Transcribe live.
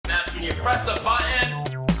press a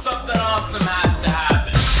button, something awesome has to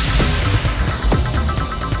happen.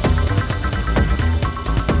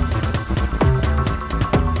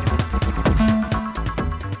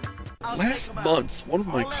 Last month, one of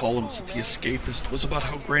my columns at The Escapist was about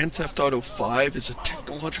how Grand Theft Auto 5 is a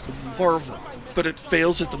technological marvel, but it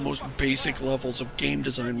fails at the most basic levels of game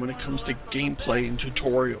design when it comes to gameplay and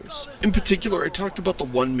tutorials. In particular, I talked about the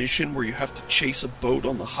one mission where you have to chase a boat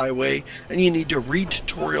on the highway, and you need to read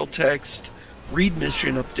tutorial text, read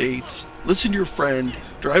mission updates, listen to your friend,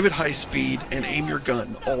 drive at high speed, and aim your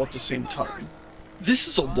gun all at the same time. This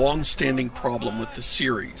is a long-standing problem with the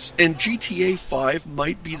series, and GTA 5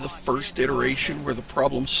 might be the first iteration where the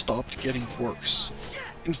problem stopped getting worse.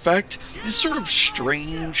 In fact, this sort of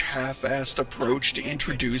strange, half-assed approach to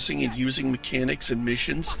introducing and using mechanics and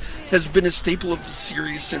missions has been a staple of the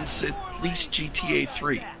series since at least GTA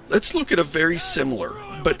 3. Let's look at a very similar,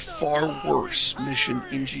 but far worse, mission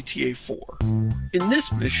in GTA 4. In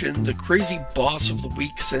this mission, the crazy boss of the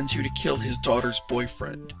week sends you to kill his daughter's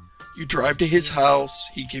boyfriend. You drive to his house,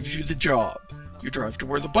 he gives you the job. You drive to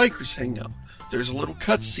where the bikers hang out. There's a little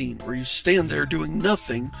cutscene where you stand there doing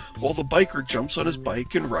nothing while the biker jumps on his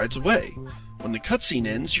bike and rides away. When the cutscene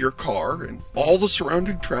ends, your car and all the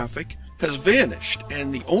surrounding traffic has vanished,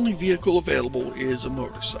 and the only vehicle available is a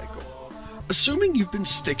motorcycle. Assuming you've been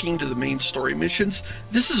sticking to the main story missions,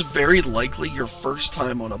 this is very likely your first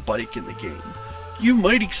time on a bike in the game. You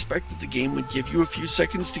might expect that the game would give you a few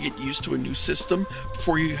seconds to get used to a new system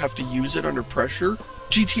before you have to use it under pressure.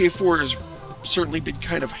 GTA 4 has certainly been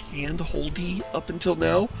kind of hand-holdy up until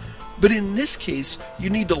now, but in this case,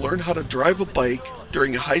 you need to learn how to drive a bike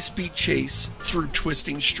during a high-speed chase through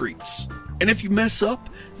twisting streets. And if you mess up,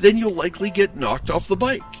 then you'll likely get knocked off the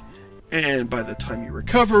bike. And by the time you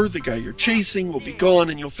recover, the guy you're chasing will be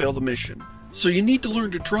gone and you'll fail the mission. So you need to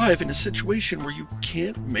learn to drive in a situation where you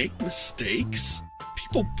can't make mistakes.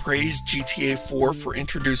 People praise GTA 4 for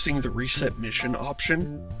introducing the reset mission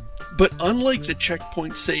option, but unlike the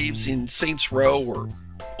checkpoint saves in Saints Row or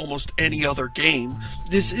almost any other game,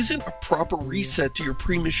 this isn't a proper reset to your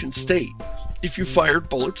pre-mission state. If you fired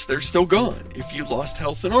bullets, they're still gone. If you lost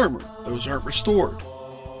health and armor, those aren't restored.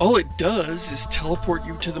 All it does is teleport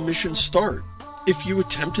you to the mission start. If you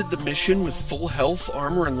attempted the mission with full health,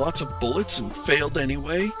 armor, and lots of bullets and failed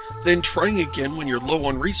anyway, then trying again when you're low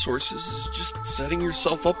on resources is just setting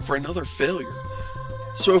yourself up for another failure.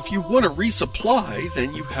 So if you want to resupply,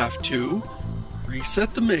 then you have to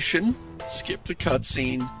reset the mission, skip the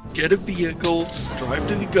cutscene, get a vehicle, drive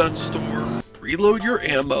to the gun store, reload your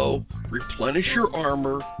ammo, replenish your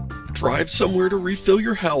armor, drive somewhere to refill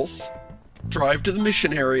your health, drive to the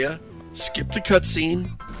mission area, skip the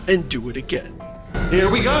cutscene, and do it again. Here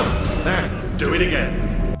we go! There, do it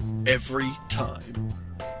again. Every time.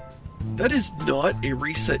 That is not a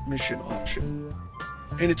reset mission option.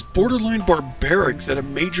 And it's borderline barbaric that a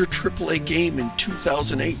major AAA game in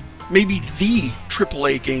 2008, maybe the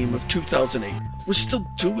AAA game of 2008, was still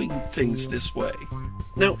doing things this way.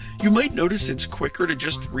 Now, you might notice it's quicker to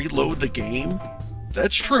just reload the game.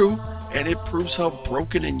 That's true, and it proves how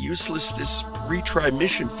broken and useless this retry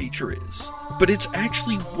mission feature is. But it's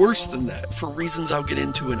actually worse than that for reasons I'll get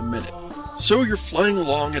into in a minute. So you're flying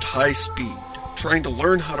along at high speed, trying to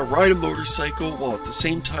learn how to ride a motorcycle while at the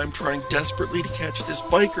same time trying desperately to catch this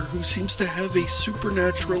biker who seems to have a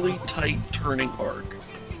supernaturally tight turning arc.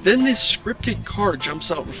 Then this scripted car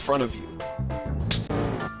jumps out in front of you.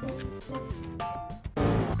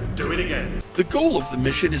 Do it again. The goal of the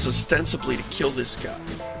mission is ostensibly to kill this guy,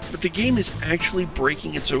 but the game is actually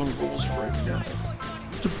breaking its own rules right now.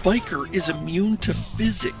 The biker is immune to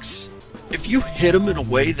physics. If you hit him in a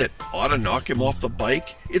way that ought to knock him off the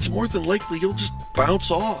bike, it's more than likely he'll just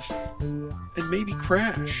bounce off and maybe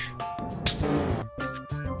crash.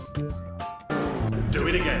 Do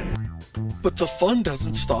it again. But the fun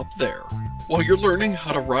doesn't stop there. While you're learning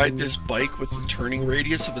how to ride this bike with the turning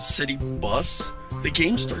radius of a city bus, the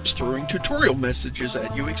game starts throwing tutorial messages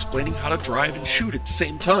at you explaining how to drive and shoot at the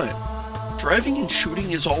same time. Driving and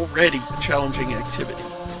shooting is already a challenging activity.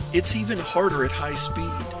 It's even harder at high speed.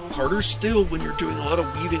 Harder still when you're doing a lot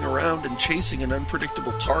of weaving around and chasing an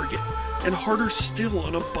unpredictable target. And harder still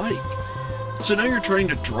on a bike. So now you're trying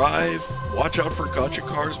to drive, watch out for gotcha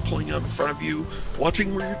cars pulling out in front of you,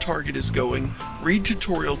 watching where your target is going, read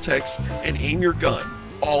tutorial text, and aim your gun,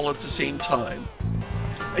 all at the same time.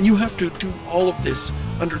 And you have to do all of this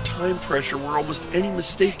under time pressure where almost any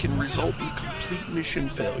mistake can result in complete mission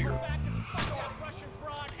failure.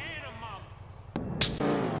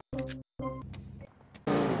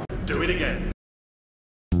 Do it again.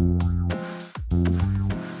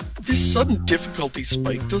 This sudden difficulty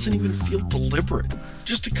spike doesn't even feel deliberate.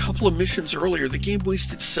 Just a couple of missions earlier, the game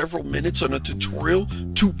wasted several minutes on a tutorial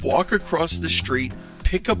to walk across the street,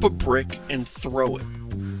 pick up a brick, and throw it.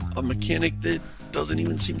 A mechanic that doesn't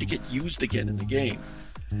even seem to get used again in the game.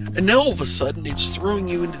 And now all of a sudden it's throwing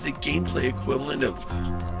you into the gameplay equivalent of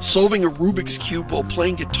solving a Rubik's Cube while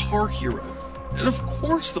playing Guitar Hero. And of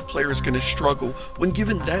course the player is going to struggle when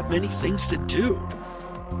given that many things to do.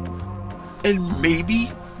 And maybe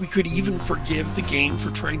we could even forgive the game for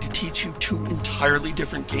trying to teach you two entirely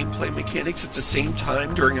different gameplay mechanics at the same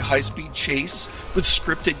time during a high-speed chase with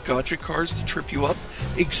scripted gotcha cars to trip you up,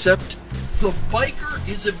 except the biker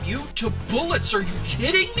is immune to bullets. Are you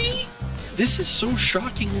kidding me? This is so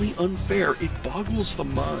shockingly unfair, it boggles the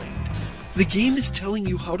mind. The game is telling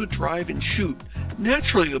you how to drive and shoot.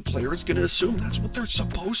 Naturally, the player is going to assume that's what they're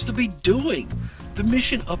supposed to be doing. The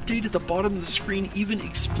mission update at the bottom of the screen even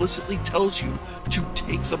explicitly tells you to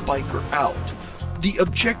take the biker out. The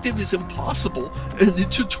objective is impossible, and the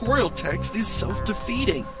tutorial text is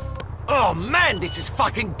self-defeating. Oh man, this is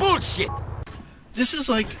fucking bullshit! This is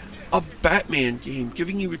like a Batman game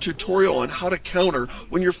giving you a tutorial on how to counter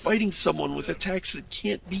when you're fighting someone with attacks that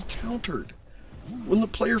can't be countered. When the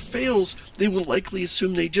player fails, they will likely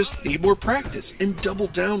assume they just need more practice and double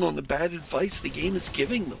down on the bad advice the game is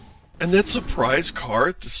giving them. And that surprise car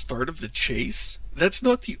at the start of the chase? That's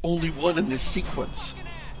not the only one in this sequence.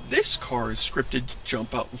 This car is scripted to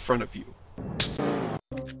jump out in front of you.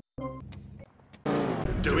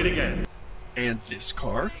 Do it again. And this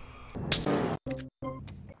car.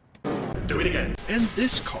 Do it again. And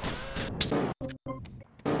this car.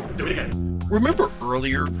 Do it again. Remember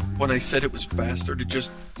earlier when I said it was faster to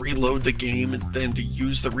just reload the game and then to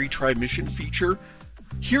use the retry mission feature?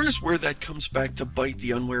 Here's where that comes back to bite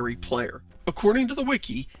the unwary player. According to the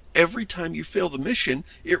wiki, every time you fail the mission,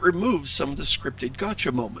 it removes some of the scripted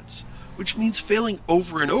gotcha moments, which means failing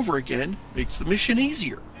over and over again makes the mission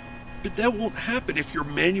easier. But that won't happen if you're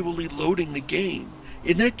manually loading the game.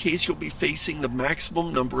 In that case, you'll be facing the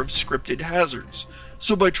maximum number of scripted hazards.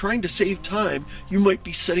 So by trying to save time, you might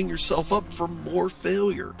be setting yourself up for more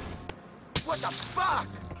failure. What the fuck?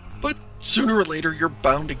 But sooner or later, you're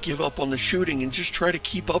bound to give up on the shooting and just try to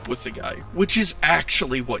keep up with the guy, which is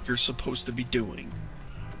actually what you're supposed to be doing.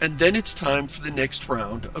 And then it's time for the next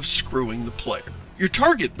round of screwing the player. Your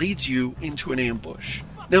target leads you into an ambush.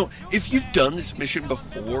 Now, if you've done this mission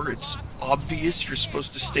before, it's obvious you're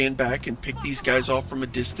supposed to stand back and pick these guys off from a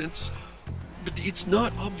distance, but it's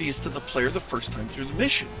not obvious to the player the first time through the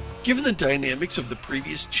mission. Given the dynamics of the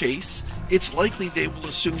previous chase, it's likely they will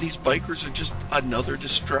assume these bikers are just another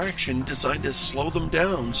distraction designed to slow them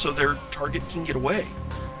down so their target can get away.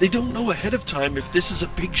 They don't know ahead of time if this is a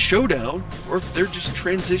big showdown or if they're just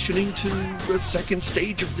transitioning to a second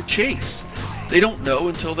stage of the chase. They don't know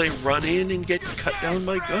until they run in and get cut down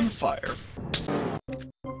by gunfire.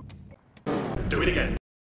 Do it again.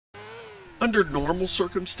 Under normal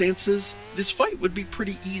circumstances, this fight would be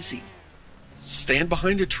pretty easy. Stand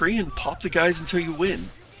behind a tree and pop the guys until you win.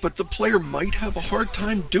 But the player might have a hard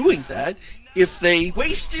time doing that if they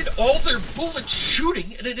wasted all their bullets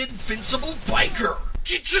shooting at an invincible biker.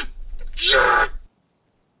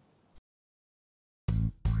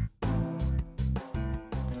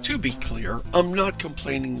 To be clear, I'm not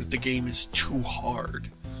complaining that the game is too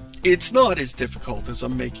hard. It's not as difficult as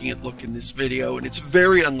I'm making it look in this video, and it's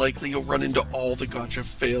very unlikely you'll run into all the gotcha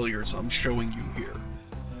failures I'm showing you here.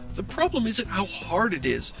 The problem isn't how hard it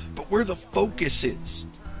is, but where the focus is.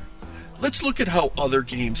 Let's look at how other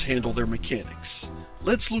games handle their mechanics.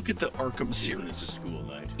 Let's look at the Arkham series.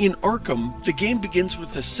 In Arkham, the game begins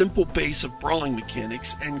with a simple base of brawling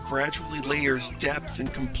mechanics and gradually layers depth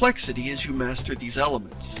and complexity as you master these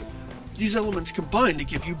elements. These elements combine to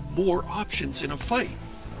give you more options in a fight.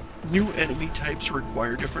 New enemy types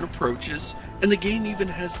require different approaches, and the game even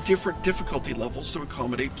has different difficulty levels to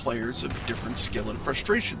accommodate players of different skill and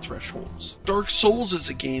frustration thresholds. Dark Souls is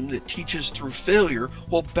a game that teaches through failure,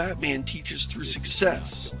 while Batman teaches through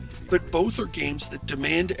success. But both are games that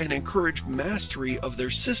demand and encourage mastery of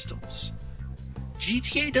their systems.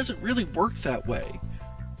 GTA doesn't really work that way.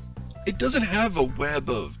 It doesn't have a web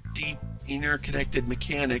of deep, interconnected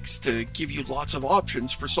mechanics to give you lots of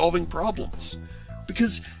options for solving problems.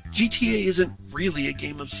 Because GTA isn't really a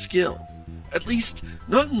game of skill. At least,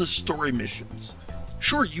 not in the story missions.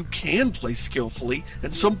 Sure, you can play skillfully,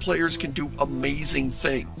 and some players can do amazing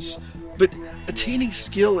things. But attaining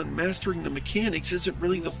skill and mastering the mechanics isn't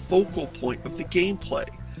really the focal point of the gameplay.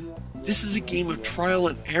 This is a game of trial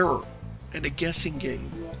and error, and a guessing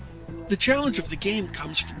game. The challenge of the game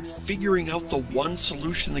comes from figuring out the one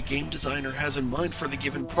solution the game designer has in mind for the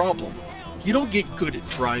given problem. You don't get good at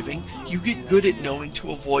driving, you get good at knowing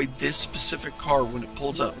to avoid this specific car when it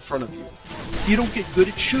pulls out in front of you. You don't get good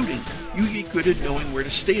at shooting, you get good at knowing where to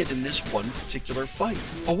stand in this one particular fight.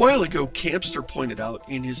 A while ago, Campster pointed out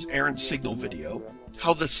in his Errant Signal video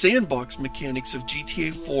how the sandbox mechanics of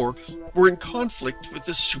GTA 4 were in conflict with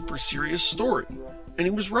the super serious story. And he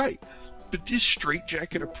was right. But this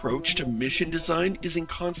straitjacket approach to mission design is in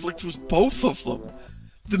conflict with both of them.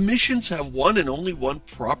 The missions have one and only one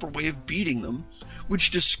proper way of beating them,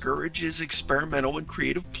 which discourages experimental and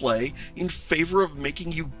creative play in favor of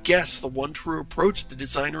making you guess the one true approach the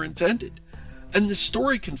designer intended. And the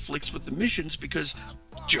story conflicts with the missions because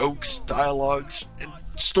jokes, dialogues, and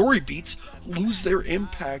story beats lose their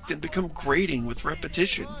impact and become grating with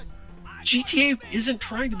repetition. GTA isn't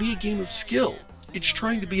trying to be a game of skill. It's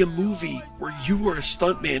trying to be a movie where you are a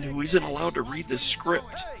stuntman who isn't allowed to read the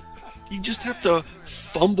script. You just have to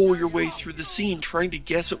fumble your way through the scene trying to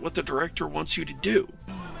guess at what the director wants you to do.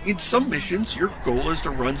 In some missions, your goal is to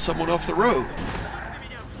run someone off the road.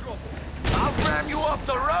 I'll ram you off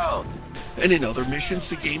the road! And in other missions,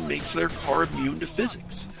 the game makes their car immune to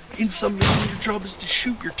physics. In some missions, your job is to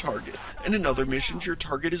shoot your target, and in other missions, your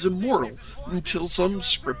target is immortal until some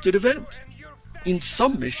scripted event. In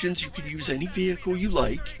some missions, you can use any vehicle you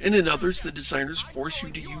like, and in others, the designers force you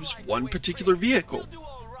to use one particular vehicle.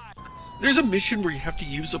 There's a mission where you have to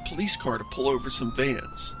use a police car to pull over some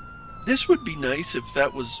vans. This would be nice if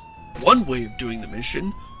that was one way of doing the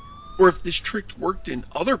mission, or if this trick worked in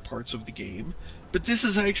other parts of the game, but this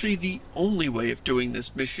is actually the only way of doing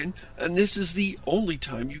this mission, and this is the only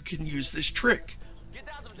time you can use this trick.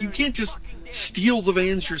 You can't just steal the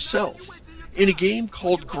vans yourself. In a game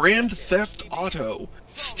called Grand Theft Auto,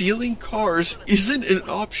 stealing cars isn't an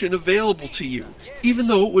option available to you, even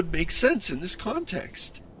though it would make sense in this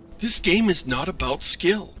context. This game is not about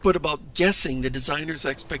skill, but about guessing the designer's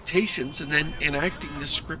expectations and then enacting the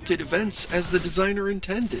scripted events as the designer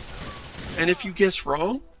intended. And if you guess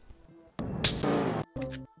wrong,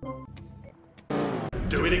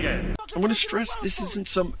 Do it again. I want to stress this isn't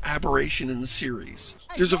some aberration in the series.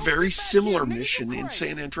 There's a very similar mission in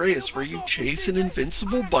San Andreas where you chase an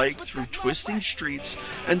invincible bike through twisting streets,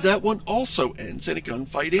 and that one also ends in a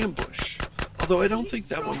gunfight ambush. Although I don't think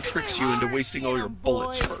that one tricks you into wasting all your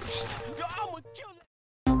bullets first.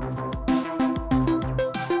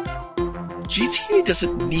 GTA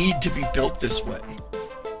doesn't need to be built this way.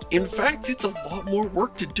 In fact, it's a lot more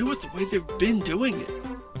work to do it the way they've been doing it.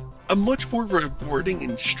 A much more rewarding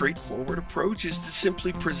and straightforward approach is to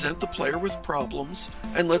simply present the player with problems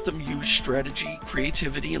and let them use strategy,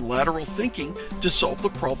 creativity, and lateral thinking to solve the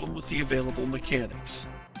problem with the available mechanics.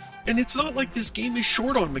 And it's not like this game is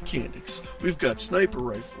short on mechanics. We've got sniper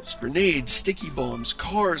rifles, grenades, sticky bombs,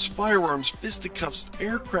 cars, firearms, fisticuffs,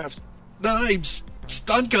 aircraft, knives,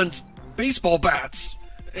 stun guns, baseball bats,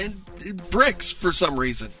 and bricks for some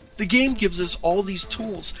reason. The game gives us all these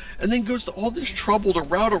tools and then goes to all this trouble to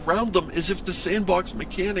route around them as if the sandbox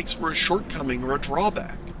mechanics were a shortcoming or a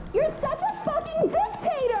drawback. You're such a fucking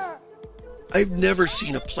dictator! I've never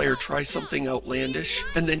seen a player try something outlandish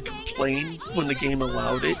and then complain when the game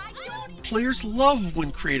allowed it. Players love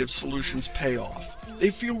when creative solutions pay off. They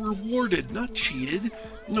feel rewarded, not cheated.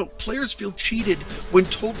 No, players feel cheated when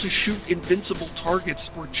told to shoot invincible targets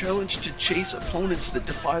or challenged to chase opponents that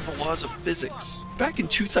defy the laws of physics. Back in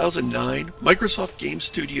 2009, Microsoft Game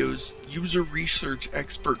Studios user research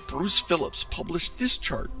expert Bruce Phillips published this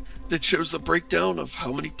chart that shows the breakdown of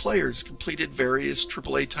how many players completed various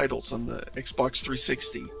AAA titles on the Xbox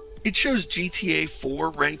 360. It shows GTA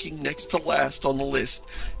 4 ranking next to last on the list,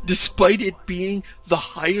 despite it being the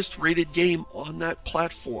highest rated game on that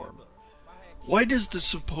platform. Why does the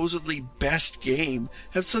supposedly best game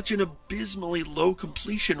have such an abysmally low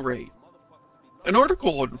completion rate? An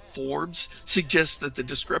article on Forbes suggests that the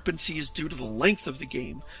discrepancy is due to the length of the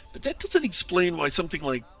game, but that doesn't explain why something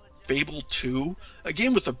like Fable 2, a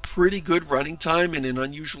game with a pretty good running time and an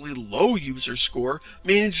unusually low user score,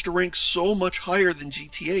 managed to rank so much higher than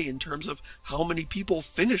GTA in terms of how many people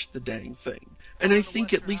finished the dang thing. And I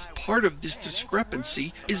think at least part of this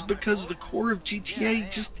discrepancy is because the core of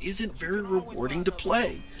GTA just isn't very rewarding to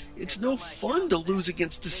play. It's no fun to lose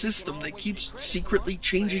against a system that keeps secretly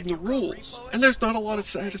changing the rules, and there's not a lot of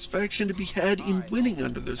satisfaction to be had in winning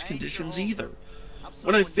under those conditions either.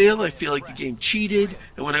 When I fail, I feel like the game cheated,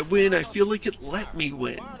 and when I win, I feel like it let me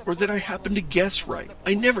win, or that I happened to guess right.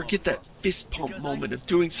 I never get that fist pump moment of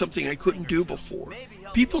doing something I couldn't do before.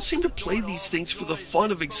 People seem to play these things for the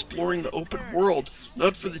fun of exploring the open world,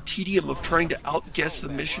 not for the tedium of trying to outguess the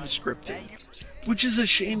mission scripting. Which is a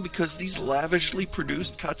shame because these lavishly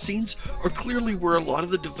produced cutscenes are clearly where a lot of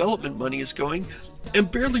the development money is going, and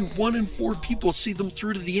barely 1 in 4 people see them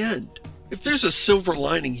through to the end. If there's a silver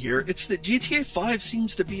lining here, it's that GTA 5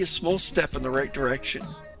 seems to be a small step in the right direction.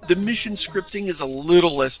 The mission scripting is a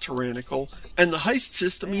little less tyrannical, and the heist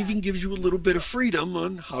system even gives you a little bit of freedom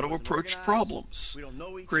on how to approach problems.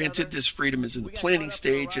 Granted, this freedom is in the planning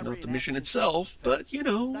stage and not the mission itself, but, you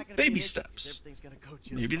know, baby steps.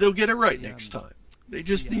 Maybe they'll get it right next time. They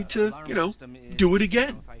just need to, you know, do it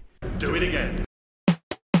again. Do it again.